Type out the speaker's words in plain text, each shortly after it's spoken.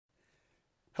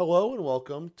Hello and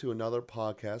welcome to another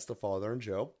podcast of Father and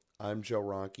Joe. I'm Joe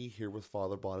Ronke here with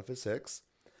Father Boniface Hicks.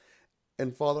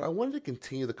 And Father, I wanted to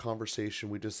continue the conversation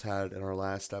we just had in our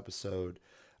last episode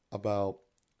about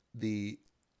the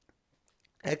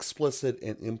explicit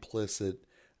and implicit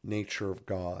nature of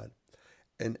God.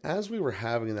 And as we were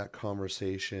having that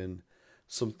conversation,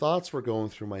 some thoughts were going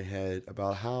through my head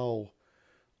about how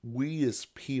we as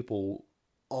people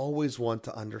always want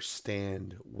to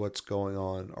understand what's going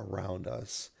on around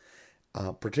us,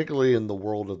 particularly in the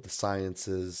world of the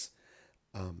sciences.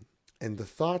 Um, and the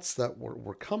thoughts that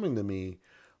were coming to me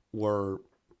were,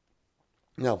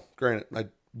 now, granted, I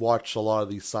watch a lot of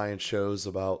these science shows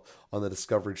about on the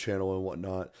Discovery Channel and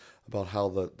whatnot about how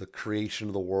the creation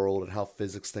of the world and how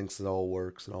physics thinks it all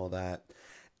works and all that,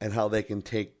 and how they can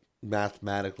take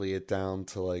mathematically it down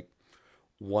to like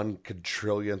one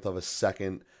quadrillionth of a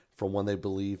second from when they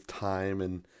believe time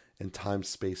and time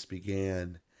space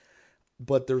began.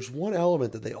 But there's one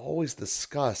element that they always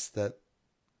discuss that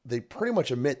they pretty much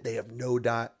admit they have no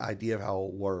idea of how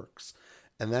it works,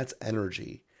 and that's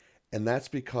energy. And that's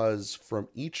because from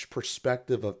each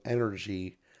perspective of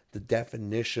energy, the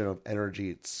definition of energy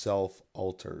itself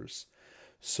alters.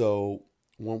 So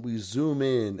when we zoom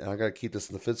in, and I got to keep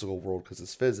this in the physical world because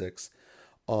it's physics,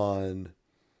 on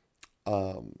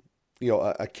um,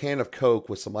 a can of Coke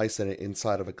with some ice in it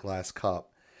inside of a glass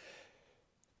cup,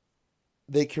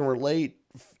 they can relate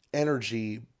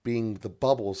energy being the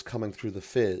bubbles coming through the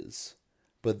fizz.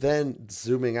 But then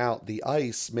zooming out, the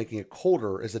ice making it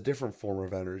colder is a different form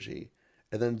of energy.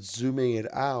 And then zooming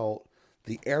it out,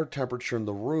 the air temperature in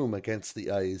the room against the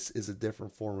ice is a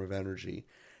different form of energy.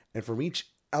 And from each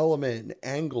element and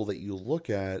angle that you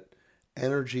look at,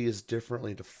 energy is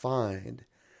differently defined.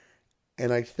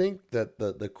 And I think that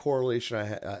the correlation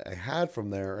I had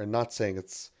from there, and not saying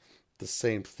it's the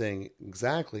same thing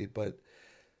exactly, but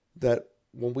that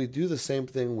when we do the same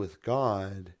thing with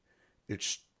God,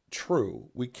 it's true.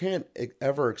 We can't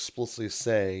ever explicitly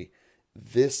say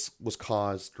this was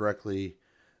caused directly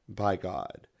by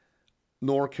God,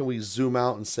 nor can we zoom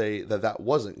out and say that that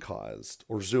wasn't caused,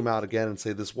 or zoom out again and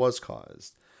say this was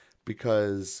caused,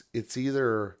 because it's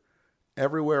either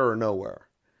everywhere or nowhere.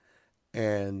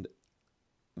 And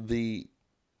the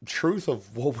truth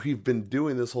of what we've been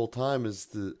doing this whole time is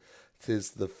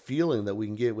the feeling that we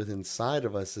can get with inside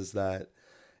of us is that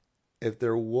if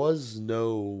there was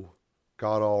no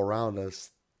God all around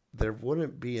us, there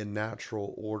wouldn't be a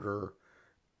natural order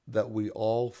that we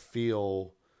all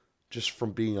feel just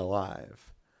from being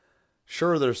alive.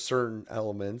 Sure, there's certain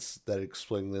elements that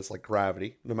explain this, like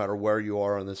gravity. No matter where you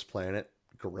are on this planet,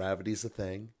 gravity's a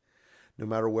thing. No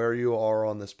matter where you are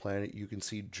on this planet, you can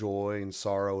see joy and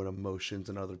sorrow and emotions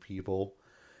in other people,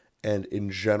 and in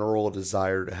general, a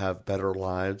desire to have better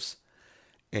lives.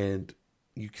 And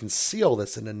you can see all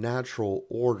this in a natural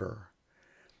order.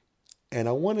 And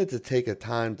I wanted to take a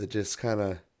time to just kind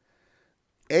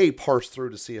of parse through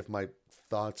to see if my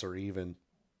thoughts are even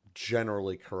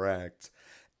generally correct,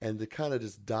 and to kind of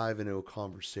just dive into a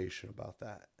conversation about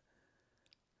that.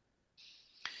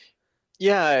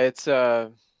 Yeah,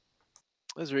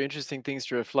 those are interesting things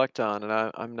to reflect on,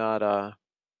 and I'm not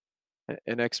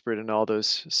an expert in all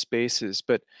those spaces,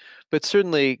 but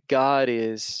certainly God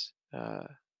is.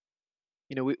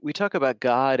 We talk about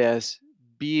God as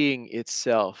being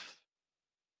itself,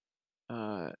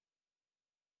 uh,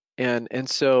 and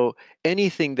so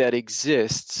anything that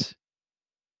exists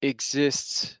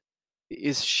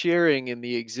is sharing in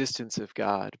the existence of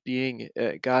God. Being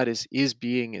God is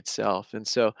being itself, and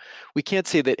so we can't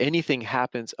say that anything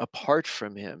happens apart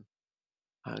from Him.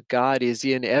 God is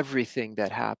in everything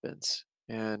that happens,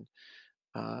 and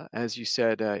as you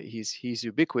said, he's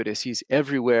ubiquitous. He's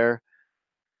everywhere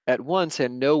at once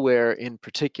and nowhere in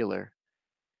particular.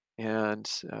 And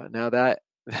now that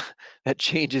that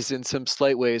changes in some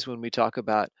slight ways when we talk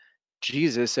about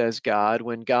Jesus as God,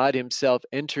 when God Himself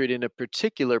entered in a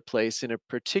particular place in a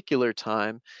particular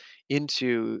time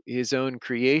into His own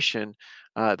creation.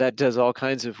 That does all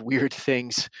kinds of weird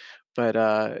things.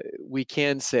 But we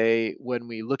can say when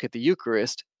we look at the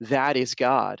Eucharist, that is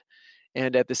God.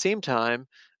 And at the same time,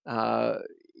 uh,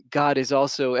 God is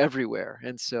also everywhere.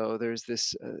 And so there's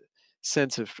this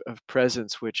sense of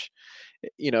presence, which,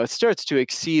 it starts to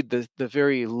exceed the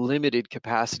very limited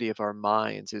capacity of our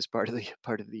minds is part of the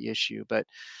part of the issue. But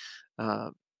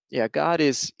um, yeah, God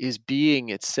is being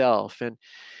itself.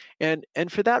 And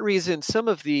for that reason, some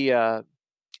of the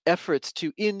efforts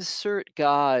to insert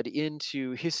God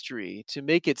into history, to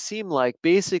make it seem like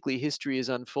basically history is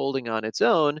unfolding on its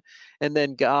own, and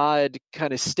then God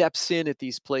kind of steps in at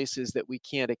these places that we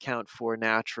can't account for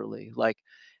naturally. Like,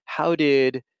 how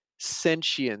did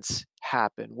sentience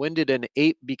happen? When did an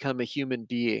ape become a human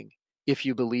being? If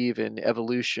you believe in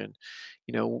evolution,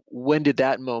 when did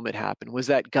that moment happen? Was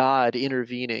that God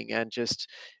intervening and just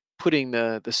putting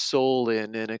the soul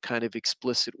in a kind of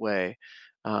explicit way?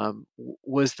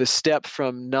 Was the step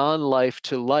from non-life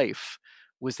to life,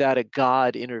 was that a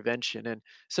God intervention? And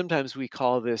sometimes we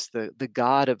call this the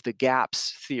God of the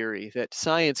gaps theory, that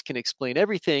science can explain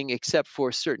everything except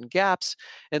for certain gaps,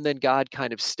 and then God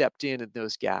kind of stepped in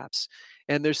those gaps.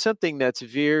 And there's something that's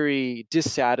very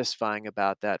dissatisfying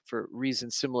about that, for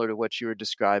reasons similar to what you were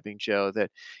describing, Joe,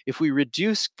 that if we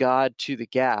reduce God to the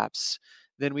gaps,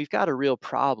 then we've got a real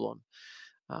problem.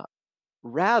 Uh,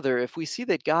 Rather, if we see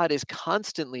that God is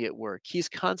constantly at work, He's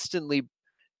constantly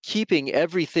keeping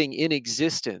everything in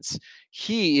existence.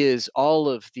 He is all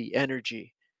of the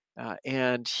energy,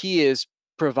 and He is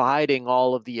providing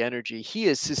all of the energy. He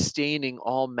is sustaining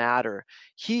all matter.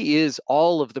 He is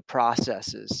all of the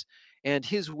processes, and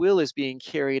His will is being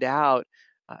carried out.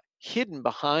 Hidden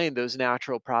behind those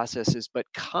natural processes, but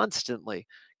constantly,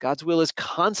 God's will is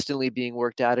constantly being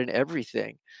worked out in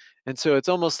everything. And so it's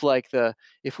almost like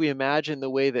if we imagine the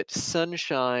way that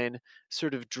sunshine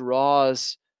sort of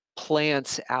draws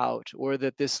plants out, or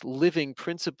that this living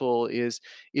principle is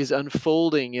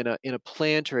unfolding in a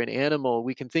plant or an animal,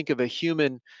 we can think of a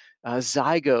human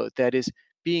zygote that is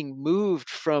being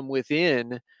moved from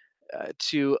within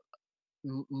to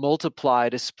multiply,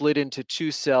 to split into 2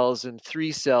 cells and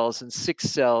 3 cells and 6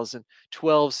 cells and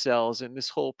 12 cells, and this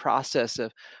whole process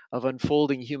of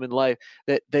unfolding human life,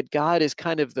 that God is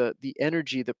kind of the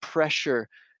energy, the pressure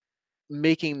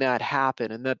making that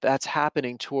happen, and that's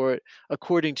happening toward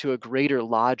according to a greater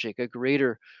logic, a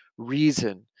greater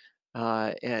reason,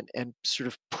 and sort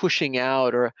of pushing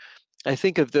out. Or I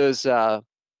think of those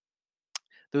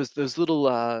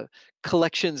little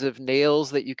collections of nails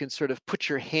that you can sort of put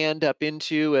your hand up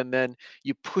into, and then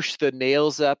you push the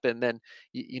nails up, and then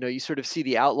you sort of see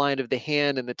the outline of the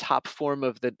hand and the top form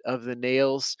of the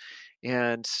nails.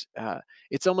 And uh,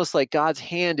 it's almost like God's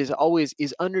hand is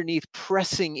underneath,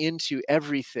 pressing into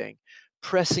everything,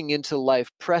 pressing into life,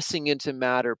 pressing into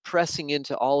matter, pressing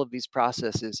into all of these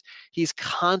processes. He's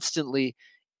constantly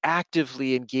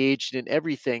actively engaged in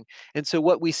everything. And so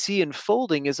what we see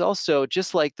unfolding is also,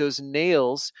 just like those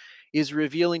nails, is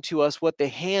revealing to us what the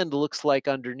hand looks like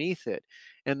underneath it.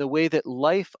 And the way that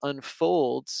life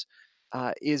unfolds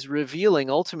is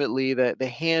revealing ultimately the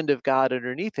hand of God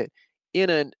underneath it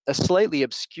in a slightly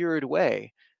obscured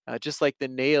way. Just like the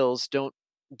nails don't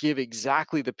give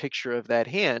exactly the picture of that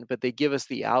hand, but they give us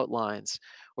the outlines.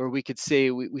 Or we could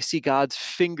say we see God's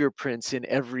fingerprints in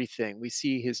everything. We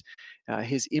see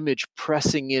his image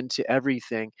pressing into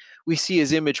everything. We see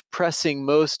his image pressing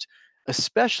most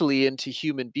especially into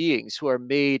human beings who are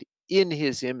made in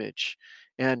his image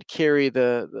and carry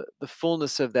the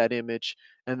fullness of that image,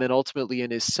 and then ultimately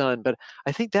in his son. But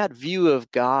I think that view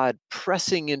of God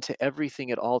pressing into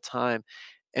everything at all time,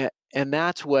 and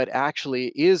that's what actually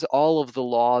is all of the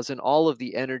laws and all of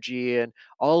the energy and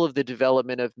all of the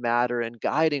development of matter and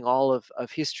guiding all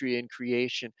of history and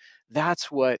creation. That's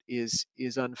what is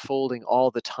unfolding all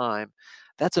the time.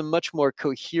 That's a much more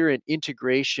coherent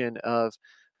integration of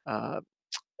uh,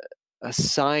 a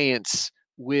science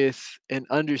with an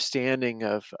understanding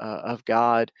of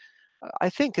God. I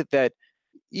think that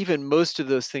even most of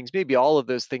those things, maybe all of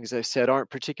those things I said,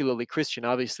 aren't particularly Christian.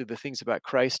 Obviously, the things about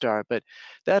Christ are, but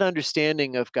that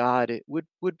understanding of God, it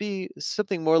would be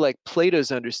something more like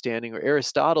Plato's understanding or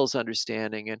Aristotle's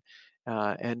understanding, and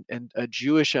a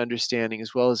Jewish understanding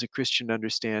as well as a Christian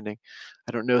understanding.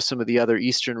 I don't know some of the other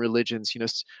Eastern religions.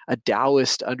 A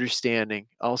Taoist understanding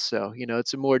also.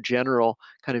 It's a more general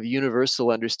kind of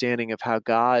universal understanding of how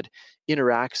God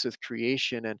interacts with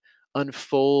creation and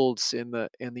unfolds in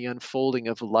the unfolding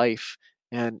of life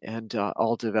and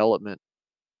all development.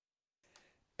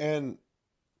 And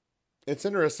it's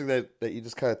interesting that you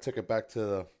just kind of took it back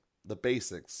to the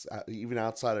basics, even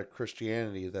outside of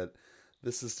Christianity, that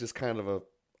this is just kind of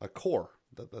a core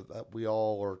that we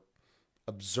all are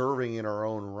observing in our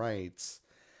own rights.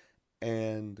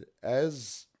 And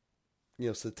as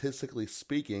statistically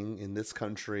speaking, in this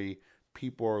country,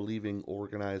 people are leaving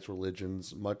organized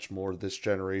religions much more this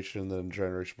generation than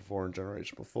generation before and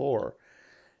generation before.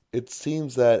 It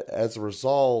seems that as a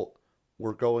result,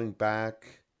 we're going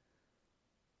back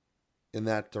in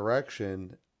that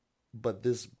direction, but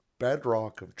this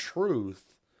bedrock of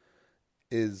truth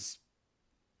is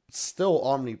still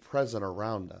omnipresent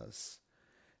around us.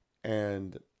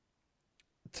 And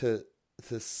to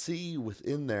see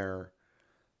within there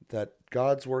that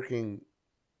God's working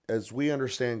as we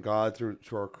understand God through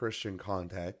our Christian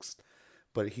context,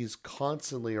 but he's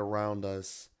constantly around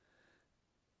us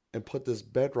and put this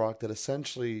bedrock that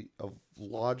essentially of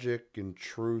logic and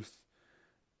truth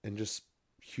and just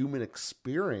human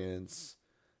experience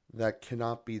that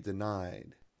cannot be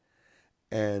denied.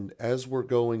 And as we're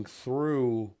going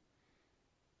through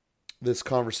this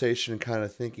conversation and kind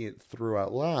of thinking it through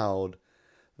out loud,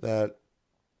 that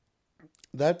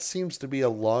that seems to be a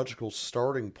logical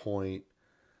starting point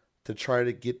to try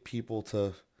to get people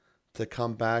to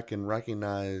come back and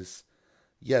recognize,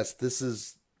 yes, this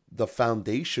is the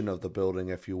foundation of the building,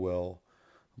 if you will,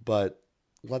 but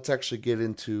let's actually get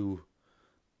into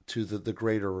the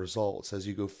greater results. As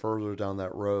you go further down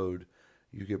that road,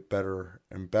 you get better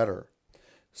and better.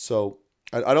 So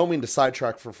I don't mean to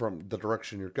sidetrack from the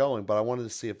direction you're going, but I wanted to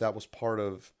see if that was part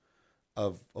of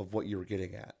what you were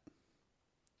getting at.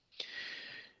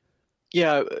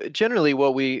 Yeah, generally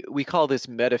what we call this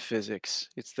metaphysics.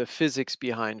 It's the physics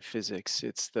behind physics.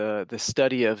 It's the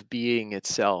study of being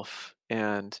itself.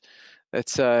 And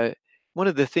that's one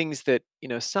of the things that,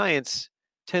 science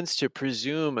tends to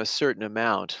presume a certain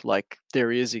amount, like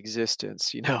there is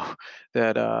existence,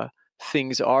 that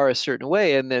things are a certain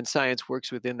way, and then science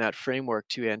works within that framework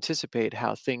to anticipate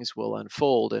how things will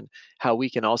unfold and how we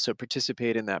can also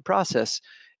participate in that process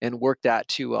and work that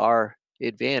to our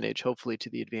advantage, hopefully to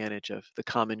the advantage of the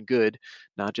common good,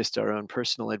 not just our own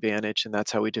personal advantage. And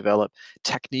that's how we develop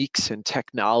techniques and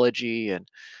technology and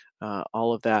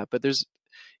all of that. But there's,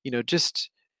 just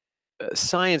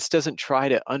science doesn't try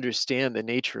to understand the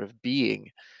nature of being.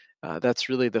 That's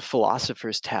really the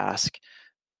philosopher's task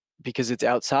because it's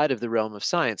outside of the realm of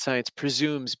science. Science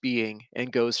presumes being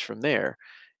and goes from there.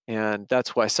 And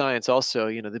that's why science also,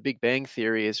 the Big Bang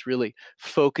Theory is really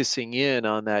focusing in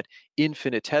on that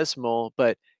infinitesimal,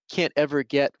 but can't ever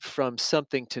get from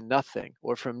something to nothing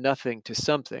or from nothing to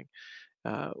something.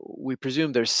 We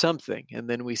presume there's something, and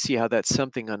then we see how that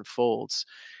something unfolds.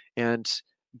 And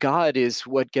God is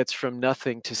what gets from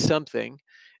nothing to something,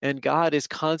 and God is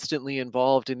constantly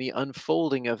involved in the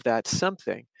unfolding of that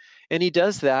something. And he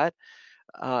does that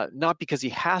not because he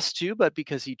has to, but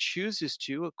because he chooses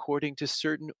to, according to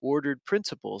certain ordered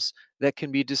principles that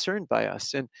can be discerned by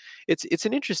us. And it's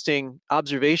an interesting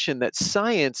observation that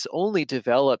science only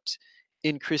developed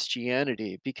in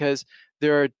Christianity because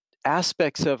there are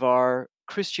aspects of our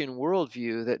Christian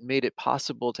worldview that made it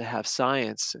possible to have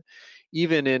science.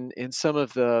 Even in some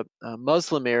of the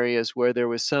Muslim areas where there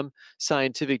was some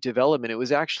scientific development, it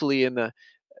was actually in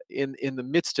the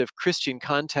midst of Christian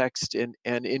context and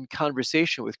in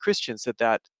conversation with Christians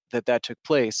that took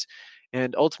place.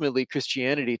 And ultimately,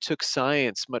 Christianity took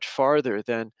science much farther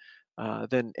than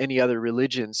any other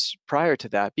religions prior to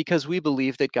that, because we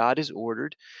believe that God is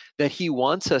ordered, that He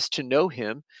wants us to know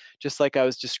Him, just like I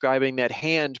was describing that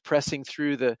hand pressing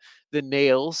through the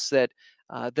nails, that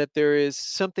there is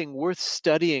something worth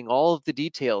studying all of the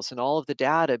details and all of the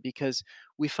data because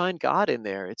we find God in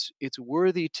there. It's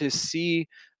worthy to see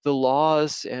the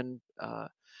laws and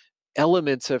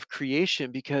elements of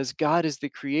creation because God is the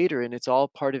creator and it's all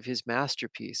part of his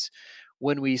masterpiece.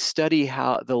 When we study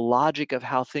how the logic of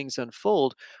how things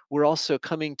unfold, we're also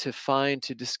coming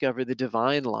to discover the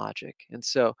divine logic. And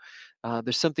so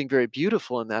there's something very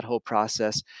beautiful in that whole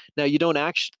process. Now, you don't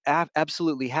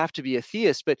absolutely have to be a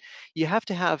theist, but you have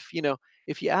to have,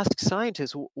 if you ask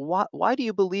scientists, why do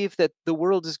you believe that the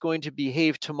world is going to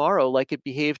behave tomorrow like it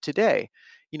behaved today?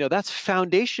 That's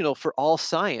foundational for all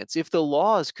science. If the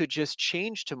laws could just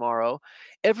change tomorrow,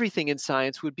 everything in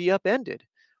science would be upended.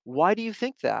 Why do you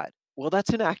think that? Well, that's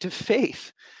an act of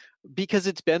faith because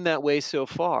it's been that way so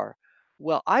far.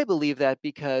 Well, I believe that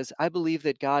because I believe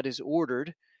that God is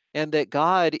ordered and that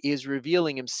God is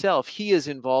revealing himself. He is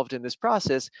involved in this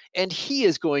process and he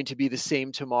is going to be the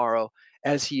same tomorrow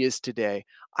as he is today.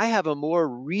 I have a more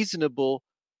reasonable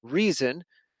reason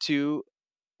to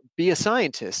be a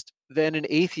scientist than an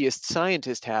atheist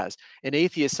scientist has. An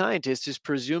atheist scientist is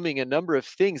presuming a number of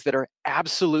things that are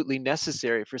absolutely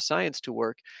necessary for science to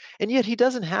work, and yet he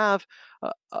doesn't have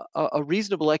a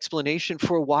reasonable explanation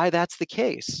for why that's the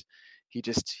case. He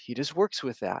just works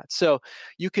with that. So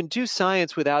you can do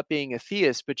science without being a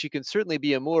theist, but you can certainly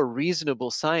be a more reasonable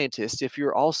scientist if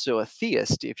you're also a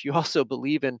theist, if you also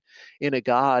believe in a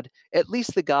God, at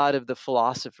least the God of the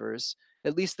philosophers,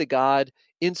 at least the God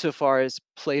insofar as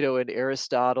Plato and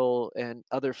Aristotle and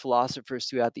other philosophers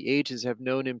throughout the ages have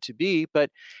known him to be.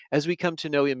 But as we come to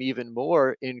know him even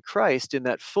more in Christ, in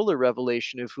that fuller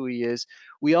revelation of who he is,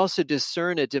 we also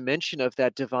discern a dimension of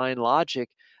that divine logic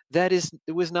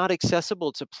was not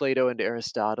accessible to Plato and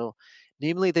Aristotle,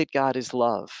 namely that God is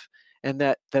love. And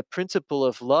that the principle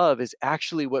of love is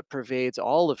actually what pervades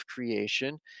all of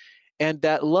creation, and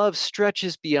that love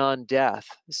stretches beyond death.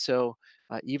 So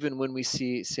Even when we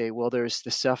say, well, there's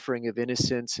the suffering of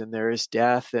innocence and there is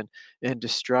death and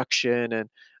destruction, and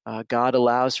God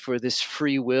allows for this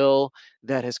free will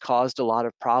that has caused a lot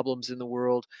of problems in the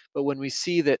world. But when we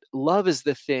see that love is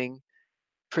the thing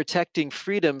protecting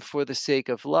freedom for the sake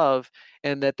of love,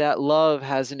 and that love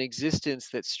has an existence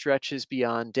that stretches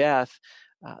beyond death,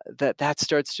 that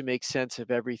starts to make sense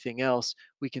of everything else.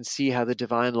 We can see how the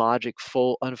divine logic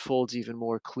unfolds even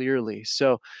more clearly.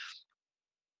 So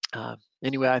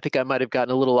anyway, I think I might have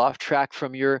gotten a little off track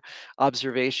from your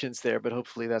observations there, but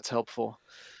hopefully that's helpful.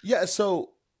 Yeah,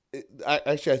 so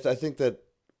I think that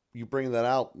you bring that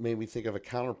out made me think of a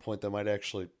counterpoint that might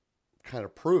actually kind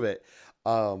of prove it.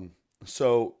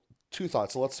 So two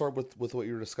thoughts. So let's start with what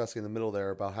you were discussing in the middle there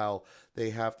about how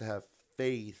they have to have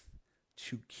faith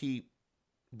to keep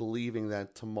believing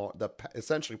that tomorrow, that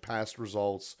essentially past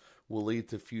results will lead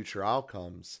to future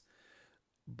outcomes.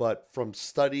 But from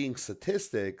studying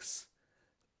statistics,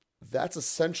 that's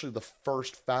essentially the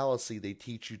first fallacy they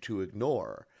teach you to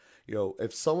ignore.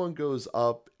 If someone goes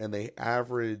up and they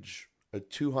average a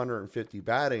 250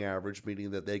 batting average,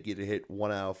 meaning that they get to hit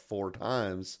 1 out of 4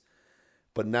 times,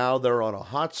 but now they're on a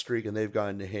hot streak and they've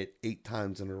gotten to hit 8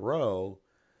 times in a row,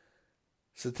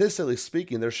 statistically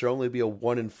speaking, there should only be a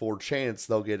 1 in 4 chance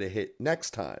they'll get a hit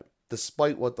next time,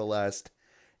 despite what the last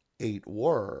 8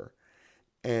 were.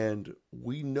 And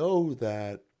we know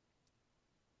that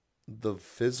the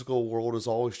physical world is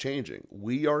always changing.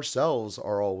 We ourselves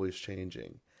are always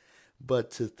changing.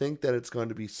 But to think that it's going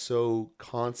to be so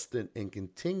constant and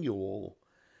continual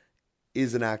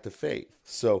is an act of faith.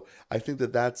 So I think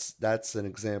that that's an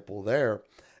example there.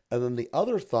 And then the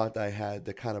other thought that I had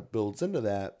that kind of builds into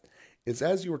that is,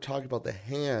 as you were talking about the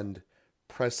hand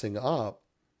pressing up,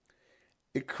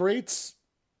 it creates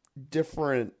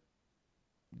different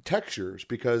textures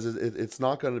because it's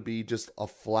not going to be just a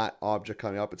flat object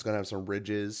coming up. It's going to have some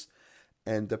ridges,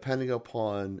 and depending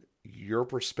upon your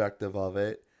perspective of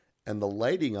it and the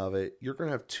lighting of it, you're going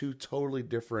to have two totally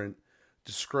different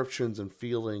descriptions and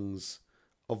feelings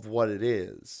of what it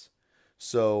is.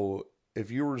 So if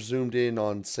you were zoomed in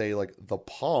on, say, like the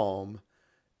palm,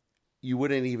 you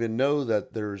wouldn't even know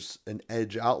that there's an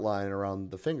edge outline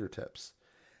around the fingertips.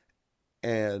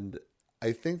 And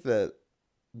I think that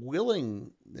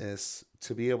willingness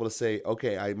to be able to say,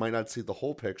 okay, I might not see the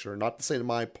whole picture, not to say that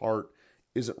my part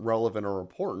isn't relevant or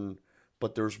important,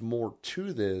 but there's more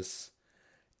to this,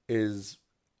 is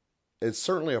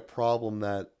certainly a problem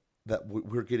that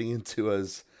we're getting into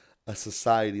as a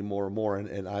society more and more.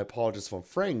 And I apologize if I'm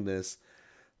fraying this,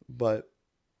 but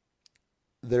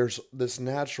there's this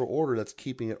natural order that's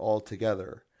keeping it all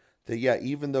together. That, yeah,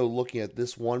 even though looking at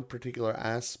this one particular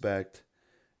aspect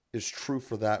is true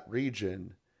for that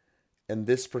region, and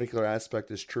this particular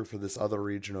aspect is true for this other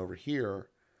region over here,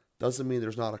 doesn't mean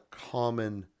there's not a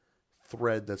common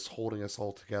thread that's holding us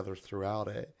all together throughout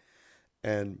it.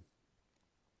 And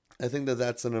I think that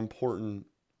that's an important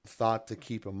thought to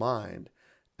keep in mind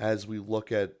as we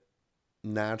look at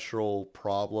natural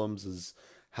problems, is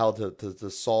how to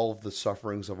solve the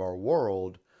sufferings of our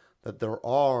world, that there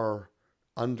are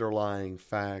underlying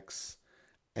facts.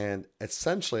 And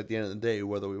essentially, at the end of the day,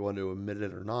 whether we want to admit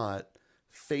it or not,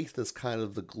 faith is kind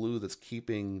of the glue that's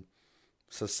keeping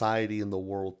society and the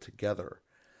world together.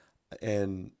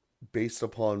 And based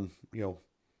upon,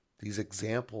 these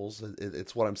examples,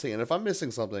 it's what I'm saying. And if I'm missing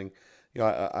something,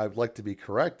 I'd like to be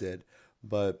corrected.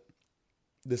 But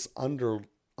this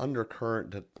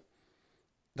undercurrent that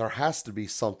there has to be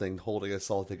something holding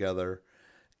us all together,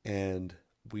 and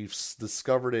we've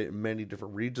discovered it in many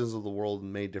different regions of the world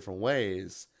in many different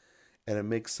ways, and it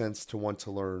makes sense to want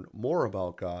to learn more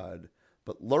about God.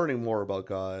 But learning more about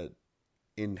God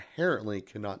inherently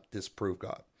cannot disprove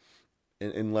God,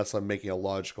 unless I'm making a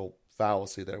logical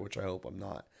fallacy there, which I hope I'm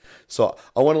not. So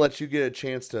I want to let you get a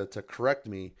chance to correct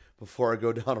me before I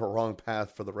go down a wrong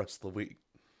path for the rest of the week.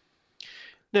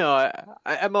 No,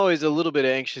 I'm always a little bit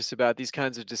anxious about these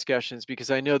kinds of discussions because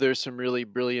I know there's some really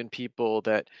brilliant people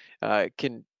that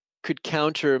could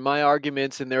counter my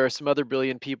arguments, and there are some other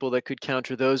brilliant people that could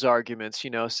counter those arguments.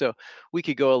 So we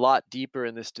could go a lot deeper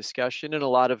in this discussion, and a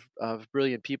lot of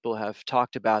brilliant people have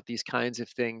talked about these kinds of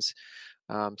things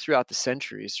throughout the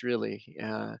centuries, really.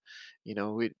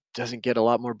 It doesn't get a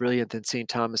lot more brilliant than St.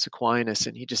 Thomas Aquinas,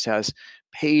 and he just has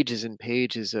pages and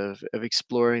pages of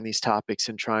exploring these topics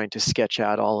and trying to sketch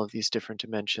out all of these different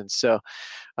dimensions. So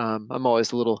I'm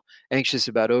always a little anxious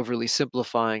about overly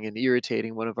simplifying and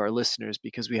irritating one of our listeners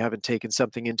because we haven't taken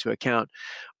something into account.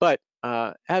 But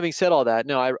having said all that,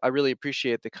 no, I really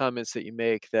appreciate the comments that you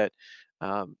make that.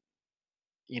 Um,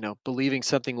 believing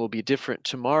something will be different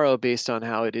tomorrow based on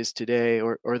how it is today,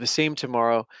 or the same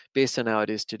tomorrow based on how it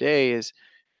is today, is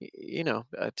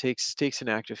takes an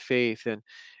act of faith,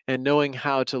 and knowing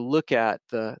how to look at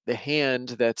the hand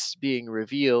that's being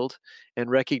revealed, and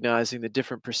recognizing the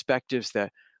different perspectives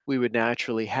that we would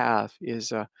naturally have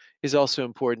is also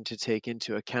important to take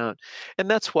into account. And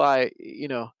that's why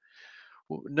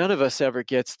none of us ever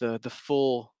gets the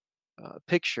full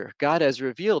picture. God has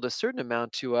revealed a certain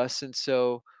amount to us, and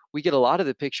so we get a lot of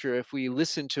the picture if we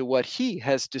listen to what He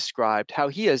has described, how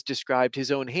He has described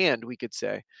His own hand, we could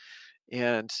say.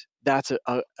 And that's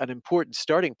an important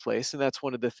starting place, and that's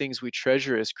one of the things we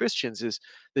treasure as Christians, is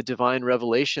the divine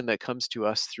revelation that comes to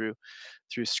us through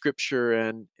Scripture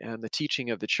and the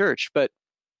teaching of the church. But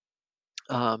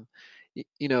um,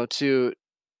 to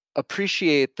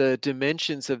appreciate the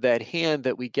dimensions of that hand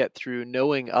that we get through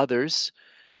knowing others,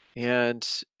 and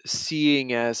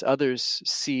seeing as others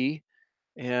see,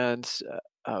 and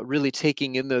really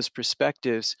taking in those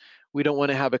perspectives. We don't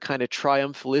want to have a kind of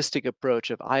triumphalistic approach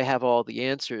of, I have all the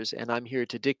answers and I'm here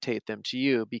to dictate them to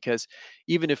you. Because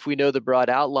even if we know the broad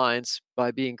outlines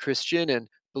by being Christian and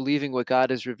believing what God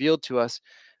has revealed to us,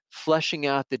 fleshing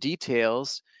out the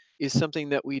details is something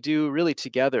that we do really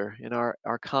together in our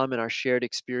common, our shared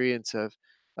experience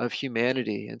of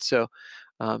humanity. And so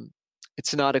um,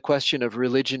 it's not a question of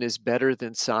religion is better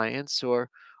than science, or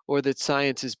that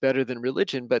science is better than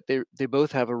religion, but they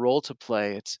both have a role to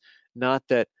play. It's not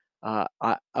that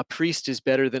a priest is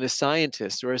better than a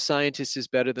scientist, or a scientist is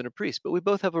better than a priest, but we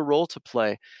both have a role to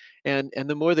play. And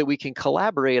the more that we can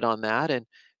collaborate on that and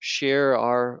share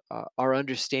our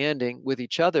understanding with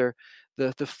each other,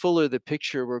 the fuller the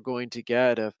picture we're going to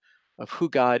get of who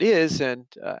God is, and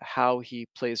how He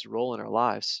plays a role in our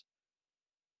lives.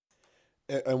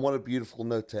 And what a beautiful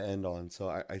note to end on. So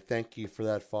I thank you for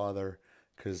that, Father,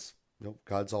 because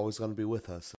God's always going to be with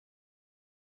us.